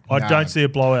 I'll take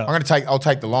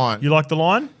the line. You like the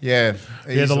line? Yeah.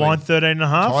 Easily. Yeah, the line 13.5.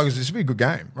 Tigers, this would be a good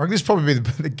game. I reckon this will probably be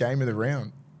the game of the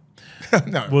round.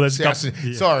 No. Well,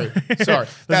 sorry.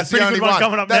 That's the only one.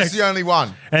 Coming up next. The only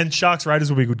one. And Sharks Raiders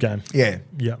will be a good game. Yeah.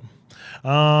 Yeah.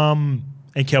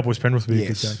 And Cowboys Penrith will be a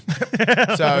good game.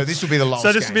 So this will be the last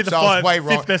game. So this will be the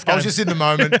fifth best game. I was just in the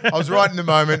moment. I was right in the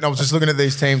moment. And I was just looking at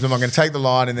these teams. I'm going to take the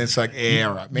line, and then it's like,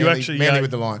 all right. Manly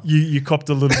with the line. You copped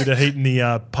a little bit of heat in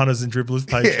the punters and dribblers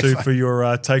page too for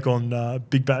your take on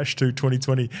Big Bash to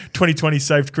 2020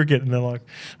 saved cricket, and they're like,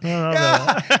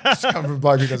 just come from a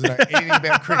bloke who doesn't know anything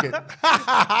about cricket.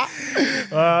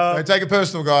 Don't take it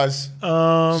personal, guys.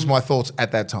 Just my thoughts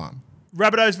at that time.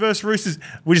 Rabbitohs versus Roosters.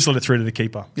 We just let it through to the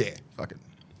keeper. Yeah, fuck it.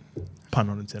 Pun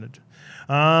not intended.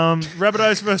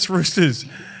 Rabbitohs versus Roosters.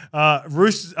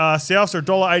 Souths are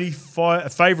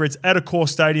 $1.80 favourites at Accor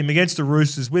Stadium against the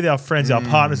Roosters with our friends, our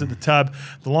partners at the tab.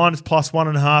 The line is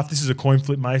 +1.5. This is a coin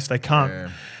flip, Mace. They can't. Yeah.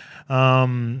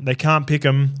 They can't pick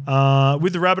them.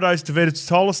 With the Rabbitohs, Tavita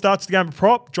Totola starts the game at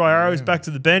prop. Jai Arrow is back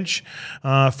to the bench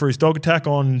for his dog attack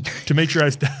on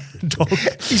Demetrio's dog.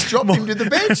 He's dropped him to the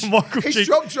bench. He's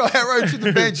dropped Jai Arrow to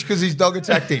the bench because he's dog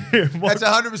attacked him. That's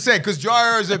 100% because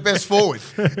Jai Arrow's their best forward.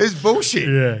 It's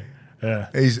bullshit. Yeah.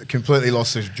 He's completely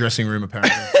lost his dressing room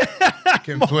apparently.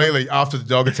 Completely after the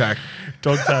dog attack.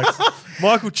 Dog attacks.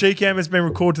 Michael Cheekham has been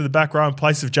recalled to the back row in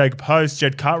place of Jacob Host.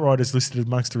 Jed Cartwright is listed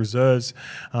amongst the reserves.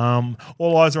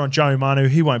 All eyes are on Joey Manu.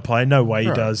 He won't play. No way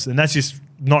he does. And that's just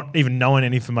not even knowing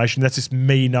any information. That's just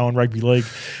me knowing rugby league.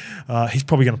 He's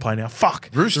probably going to play now.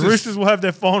 Fuck. The Roosters will have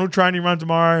their final training run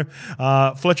tomorrow.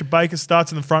 Fletcher Baker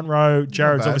starts in the front row.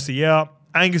 Jared's obviously out.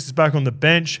 Angus is back on the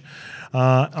bench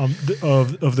of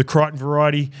the Crichton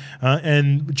variety,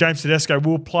 and James Tedesco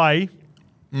will play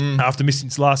after missing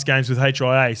his last games with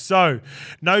HIA. So,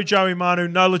 no Joey Manu,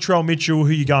 no Latrell Mitchell.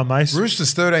 Who you going, Mace?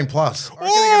 Roosters 13 plus.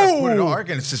 I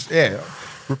reckon it's just,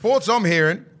 reports I'm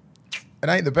hearing, it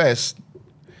ain't the best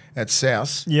at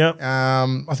South. Yep.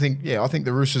 I think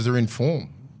the Roosters are in form.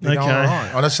 They're okay. going all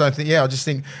right. I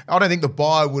don't think the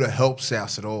bye would have helped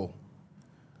South at all.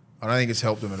 I don't think it's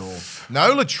helped them at all.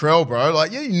 No Latrell, bro.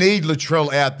 Like, you need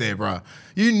Latrell out there, bro.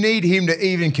 You need him to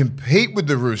even compete with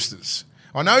the Roosters.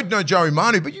 I know no Joey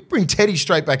Manu, but you bring Teddy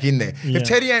straight back in there. Yeah. If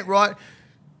Teddy ain't right,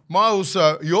 Al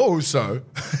Kuso,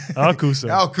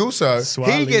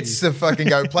 he gets to fucking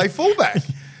go play fullback.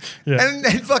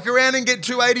 And fuck around and get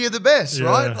 280 of the best,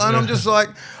 right? And I'm just like,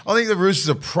 I think the Roosters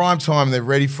are prime time. They're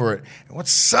ready for it. And what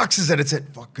sucks is that it's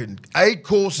at fucking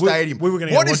Accor Stadium.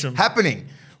 What is happening?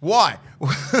 Why?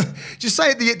 just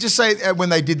say it when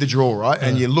they did the draw, right?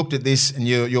 And you looked at this and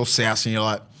you're South and you're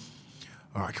like,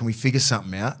 all right, can we figure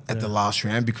something out at the last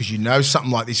round? Because you know something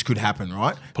like this could happen,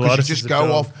 right? Because you just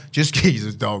go off, he's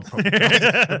a dog,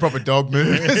 a proper dog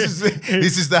move. This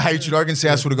is the hatred. I reckon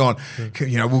South would have gone,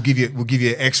 we'll give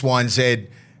you X, Y, and Z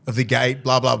of the gate,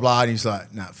 blah, blah, blah. And he's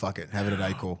like, nah, fuck it, have it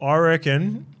at Accor. I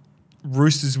reckon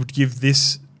Roosters would give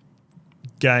this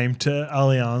game to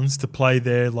Allianz to play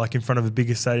there, like in front of a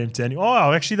bigger stadium to anyone.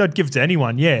 Oh, actually, they'd give it to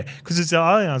anyone, because it's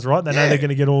Allianz, right? They know they're going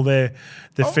to get all their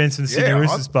fans from the Sydney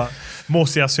Roosters, but more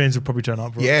South fans will probably turn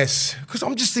up. Right? Yes, because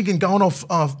I'm just thinking, going off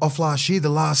last year, the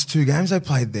last 2 games they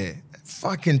played there,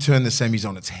 fucking turned the semis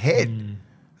on its head.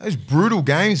 Those brutal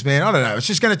games, man. I don't know. It's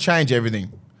just going to change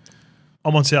everything.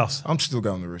 I'm on South. I'm still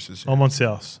going the Roosters. I'm on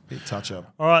South. Big touch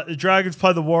up. All right, the Dragons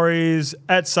play the Warriors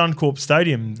at Suncorp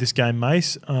Stadium this game,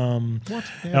 Mace.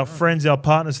 Our friends, our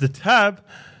partners, the Tab,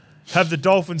 have the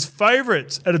Dolphins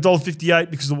favourites at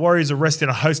 $1.58 because the Warriors are resting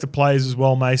a host of players as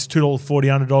well, Mace.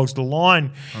 $2.40 underdogs. The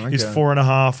line is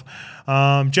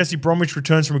 4.5. Jesse Bromwich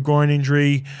returns from a groin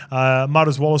injury.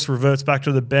 Mudders Wallace reverts back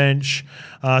to the bench.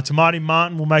 Tamati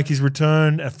Martin will make his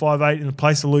return at 5'8" in the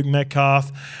place of Luke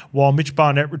Metcalf, while Mitch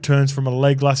Barnett returns from a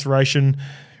leg laceration,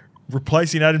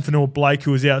 replacing Adam Fanua-Blake,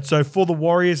 who is out. So for the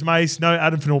Warriors, Mace, no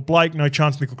Adam Fanua-Blake, no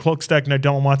Chance Nickel-Clockstack, no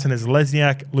Dylan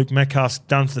Martinez-Lesniak. Luke Metcalf's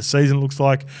done for the season, it looks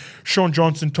like. Sean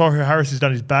Johnson, Tohu Harris has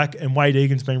done his back, and Wade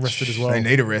Egan's been rested as well. They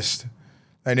need a rest.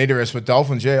 But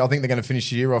Dolphins, I think they're going to finish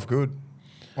the year off good.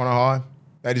 On a high.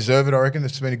 They deserve it, I reckon.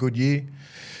 It's been a good year.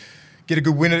 Get a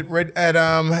good win at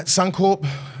Suncorp.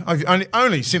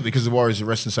 Only simply because the Warriors are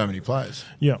resting so many players.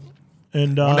 Yeah.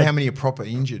 And I wonder how many are proper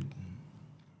injured.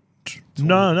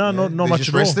 Not much just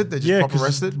at rested? all. They're just proper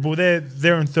rested? Well, they're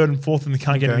in 3rd and 4th and they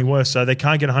can't get any worse. So they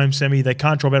can't get a home semi. They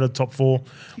can't drop out of the top 4.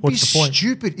 What's the point? It'd be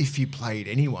stupid if you played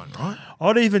anyone, right?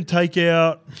 I'd even take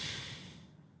out...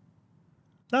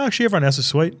 No, actually, everyone else is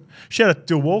sweet. Shout out to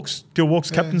Dill Walks. Dill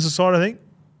Walks captain's aside, I think.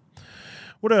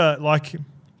 He's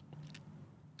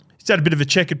had a bit of a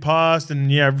checkered past and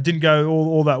didn't go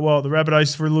all that well at the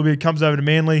Rabbitohs for a little bit. Comes over to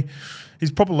Manly.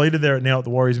 He's proper leader there now at the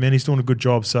Warriors, man. He's doing a good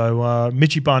job. So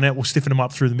Mitchie Barnett will stiffen him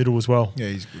up through the middle as well. Yeah,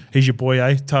 he's good. He's your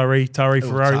boy, Tari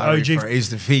Ferrari. OG.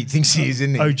 He thinks he is,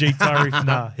 isn't he? OG Tari.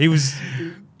 Nah, he was...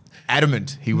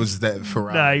 adamant he was that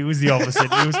Ferrari. No, he was the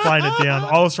opposite. He was playing it down.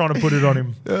 I was trying to put it on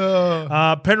him.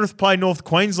 Penrith play North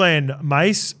Queensland,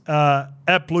 Mace,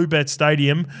 at Bluebet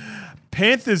Stadium.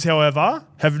 Panthers, however,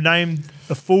 have named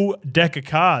a full deck of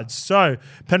cards. So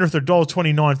Penrith are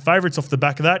 $1.29 favourites off the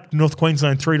back of that. North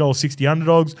Queensland $3.60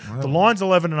 underdogs. Wow. The line's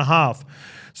 11.5.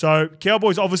 So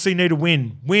Cowboys obviously need a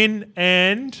win,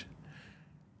 and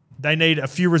they need a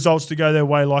few results to go their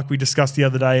way, like we discussed the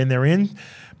other day, and they're in.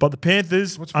 But the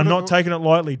Panthers are not taking it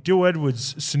lightly. Dill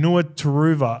Edwards, Sanua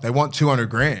Taruva. They want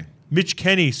 $200,000. Mitch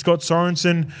Kenny, Scott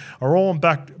Sorensen are all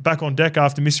back on deck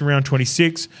after missing round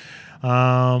 26.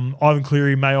 Ivan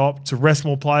Cleary may opt to rest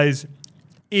more players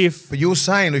But you're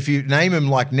saying if you name him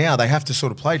like now, they have to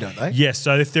sort of play, don't they? Yes.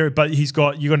 So you've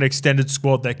got an extended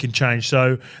squad that can change.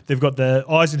 So they've got the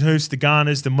Eisenhuths, the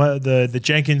Garners, the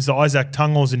Jenkins, the Isaac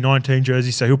Tungals in 19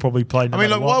 jerseys. So he'll probably play.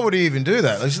 Why would he even do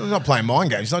that? He's not playing mind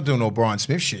games. He's not doing all Brian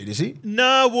Smith shit, is he?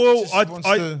 No. Well,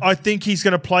 I think he's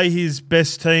going to play his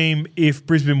best team if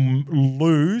Brisbane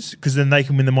lose, because then they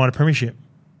can win the minor premiership.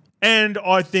 And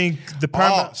I think the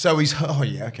Parramatta...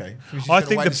 okay. I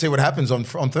think wait to see what happens on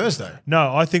Thursday.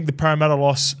 No, I think the Parramatta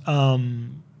loss...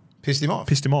 Pissed him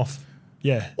off.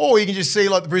 Yeah. Or you can just see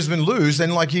like the Brisbane lose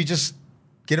and like you just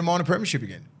get a minor premiership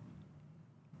again.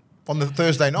 On the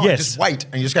Thursday night. Yes. Just wait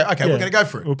and you just go, okay, we're going to go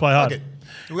for it. We'll play hard. Okay.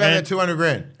 We're going to get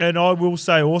 $200,000. And I will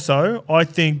say also, I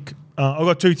think I've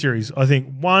got two theories. I think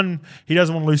one, he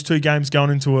doesn't want to lose 2 games going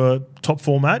into a top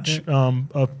 4 match,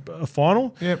 a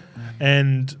final. Yep.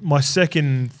 And my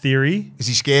second theory, is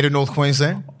he scared of North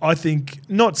Queensland? I think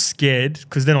not scared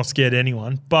because they're not scared of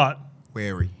anyone, but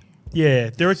wary. Yeah,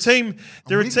 they're a team.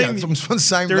 They're a team. I'm on the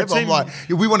same level. I'm like,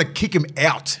 we want to kick him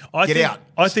out. Get out.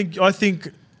 I think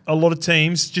a lot of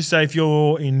teams just say if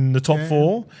you're in the top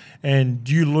 4 and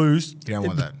you lose, you don't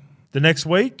want that. The next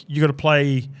week you got to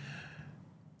play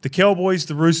the Cowboys,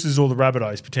 the Roosters, or the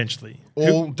Rabbitohs potentially.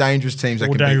 All dangerous teams.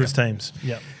 All dangerous teams.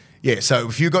 Yeah. Yeah. So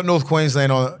if you've got North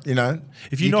Queensland on,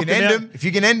 if you knock them out, if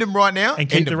you can end them right now, and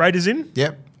keep the Raiders in.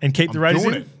 Yep. And keep the Raiders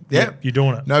in. Yep. You're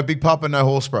doing it. No Big Papa, no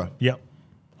horse, bro. Yep.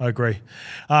 I agree.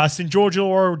 St George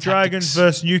Illawarra Dragons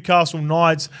versus Newcastle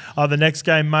Knights are the next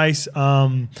game, Mace.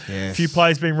 A few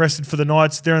players being rested for the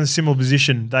Knights. They're in a similar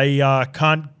position. They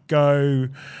can't go.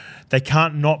 They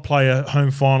can't not play a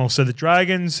home final. So the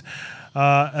Dragons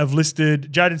have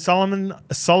listed Jaden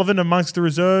Sullivan amongst the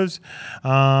reserves.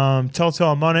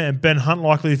 Telltale Amona and Ben Hunt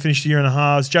likely to finish the year in the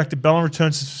halves. Jack DeBellin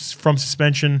returns from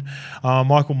suspension.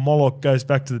 Michael Mollock goes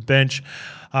back to the bench.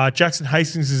 Jackson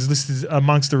Hastings is listed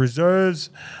amongst the reserves,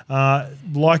 as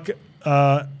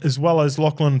well as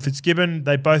Lachlan Fitzgibbon.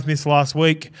 They both missed last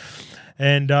week.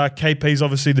 And KP is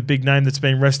obviously the big name that's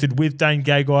been rested with Dane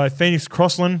Gagai, Phoenix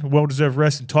Crossland, well-deserved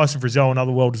rest, and Tyson Frizzell,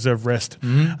 another well-deserved rest.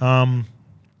 Mm-hmm.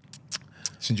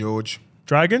 St George.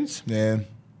 Dragons? Yeah.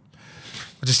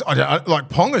 I like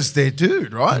Ponga's their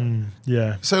dude, right?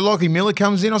 Yeah. So Lockie Miller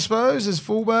comes in, I suppose, as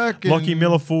fullback. Lockie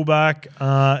Miller fullback.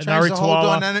 Change the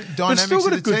whole dynamics of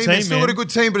the team. They've still got a good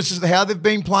team, but it's just how they've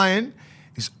been playing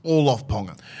is all off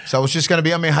Ponga. So it's just going to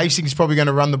be, Hastings is probably going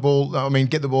to run the ball,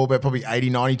 get the ball about probably 80,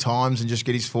 90 times and just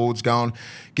get his forwards going.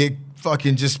 Get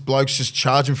fucking just blokes just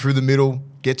charging through the middle,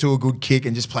 get to a good kick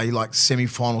and just play like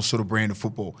semi-final sort of brand of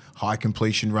football. High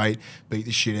completion rate, beat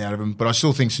the shit out of them. But I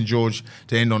still think St George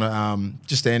to end on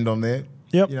just to end on there.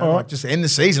 Yep. Just to end the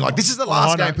season. Like, this is the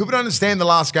last game. People don't understand the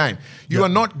last game. You are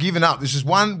not giving up. This is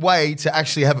one way to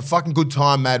actually have a fucking good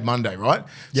time, Mad Monday, right?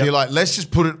 So you're like, let's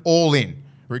just put it all in,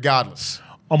 regardless.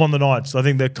 I'm on the Knights. I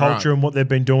think their culture and what they've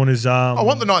been doing is I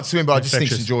want the Knights to win, but I just think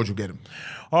St George will get them.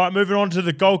 All right, moving on to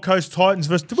the Gold Coast Titans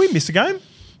versus... Did we miss a game?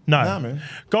 No, man.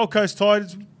 Gold Coast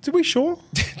Titans... Did we sure?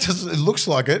 It looks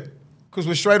like it. Because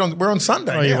we're on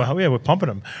Sunday. Oh, yeah, we're pumping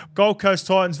them. Gold Coast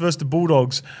Titans versus the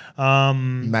Bulldogs.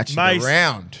 Match of the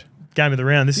round. Game of the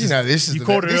round. This is one. You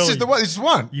caught it early.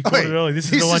 This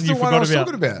is the one you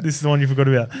forgot about. This is the one you forgot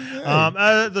about.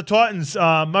 The Titans,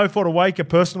 Mo Fodawaker,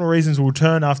 personal reasons, will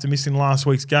return after missing last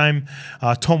week's game.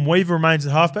 Tom Weaver remains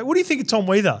at halfback. What do you think of Tom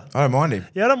Weaver? I don't mind him.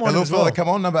 Yeah, I don't mind him as well. Come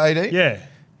on, number 18. Yeah.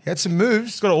 He had some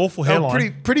moves. He's got an awful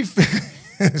hairline. Pretty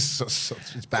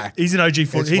it's back. He's an OG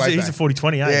 40. He's a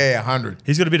 40-20, Yeah, 100.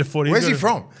 He's got a bit of 40. Where's he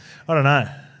from? I don't know.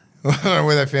 I don't know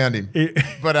where they found him,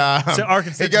 but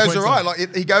he goes all right.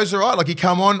 Like he goes all right. Like he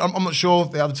come on. I'm not sure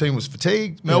if the other team was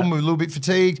fatigued. Melbourne were a little bit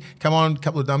fatigued. Come on, a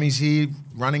couple of dummies here.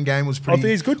 Running game was pretty. I think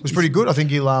he's good. Was pretty good. I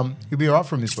think he'll be all right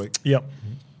for him this week. Yep.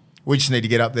 We just need to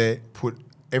get up there, put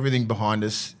everything behind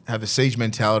us, have a siege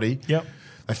mentality. Yep.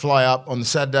 They fly up on the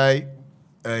Saturday.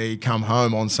 They come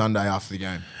home on Sunday after the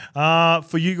game.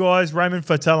 For you guys, Raymond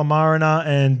Fatala-Mariner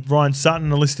and Ryan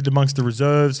Sutton are listed amongst the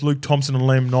reserves. Luke Thompson and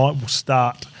Liam Knight will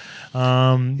start.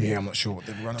 I'm not sure what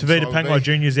they've run. Tavita Pangai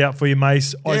Jr. is out for you,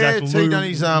 Mace. Isaac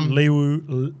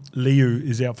Liu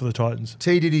is out for the Titans.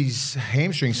 T did his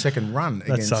hamstring second run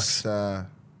that against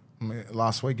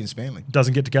last week in Spanley.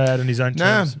 Doesn't get to go out on his own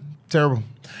terms. Terrible.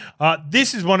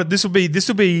 This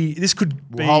could be.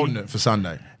 We're holding it for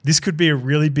Sunday. This could be a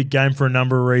really big game for a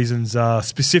number of reasons,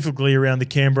 specifically around the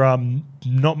Canberra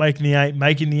not making the 8,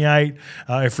 making the 8.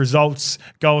 If results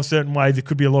go a certain way, there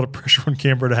could be a lot of pressure on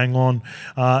Canberra to hang on.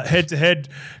 Head-to-head,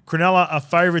 Cronulla are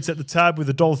favourites at the tab with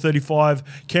 $1.35.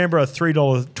 Canberra are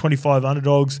 $3.25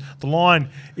 underdogs. The line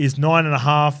is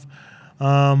 9.5.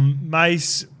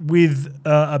 Mace with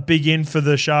a big in for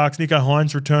the Sharks. Nico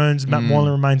Hines returns. Matt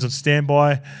Moylan remains on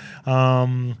standby.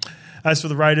 As for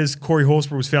the Raiders, Corey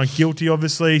Horsburgh was found guilty,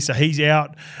 obviously, so he's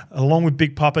out. Along with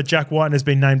Big Papa, Jack Whiten has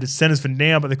been named at centres for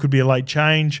now, but there could be a late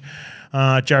change.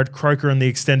 Jared Croker on the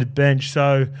extended bench.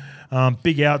 So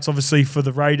big outs, obviously, for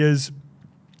the Raiders.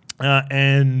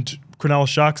 And Cronulla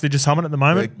Sharks, they're just humming at the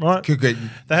moment, right?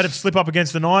 They had to slip up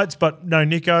against the Knights, but no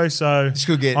Nico, so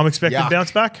I'm expecting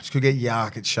bounce back. This could get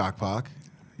Yark at Shark Park.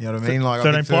 You know what I mean? Like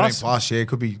 13 plus, yeah,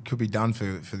 could be done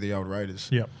for the old Raiders.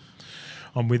 Yep.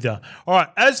 I'm with you. All right,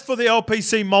 as for the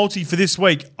LPC multi for this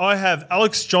week, I have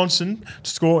Alex Johnson to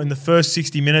score in the first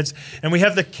 60 minutes, and we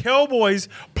have the Cowboys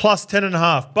plus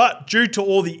 10.5. But due to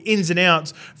all the ins and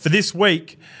outs for this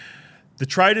week, The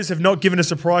traders have not given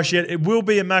us a price yet. It will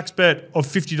be a max bet of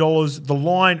 $50. The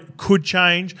line could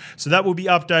change, so that will be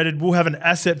updated. We'll have an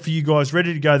asset for you guys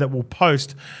ready to go that we'll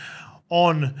post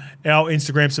on our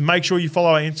Instagram. So make sure you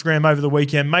follow our Instagram over the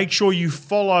weekend. Make sure you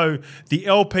follow the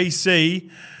LPC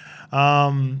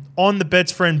on the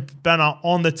Bets Friend banner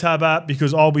on the Tab app,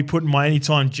 because I'll be putting my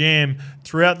Anytime Jam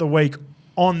throughout the week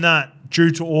on that, due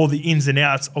to all the ins and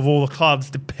outs of all the clubs,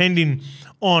 depending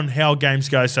on how games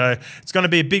go. So it's going to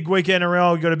be a big weekend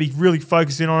NRL. You've got to be really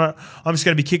focusing on it. I'm just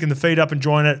going to be kicking the feet up,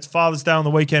 enjoying it. It's Father's Day on the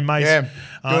weekend, mate. Yeah,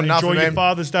 enjoy your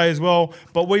Father's Day as well.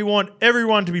 But we want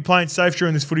everyone to be playing safe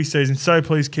during this footy season. So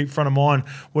please keep front of mind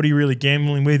what are you really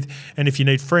gambling with. And if you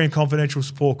need free and confidential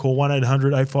support, call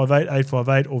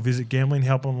 1-800-858-858 or visit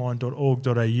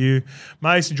gamblinghelponline.org.au.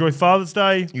 Mace, enjoy Father's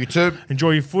Day. You too.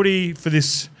 Enjoy your footy for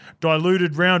this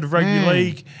diluted round of rugby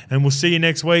league. And we'll see you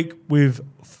next week with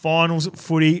Finals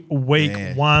Footy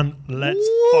Week 1. Let's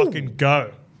fucking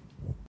go.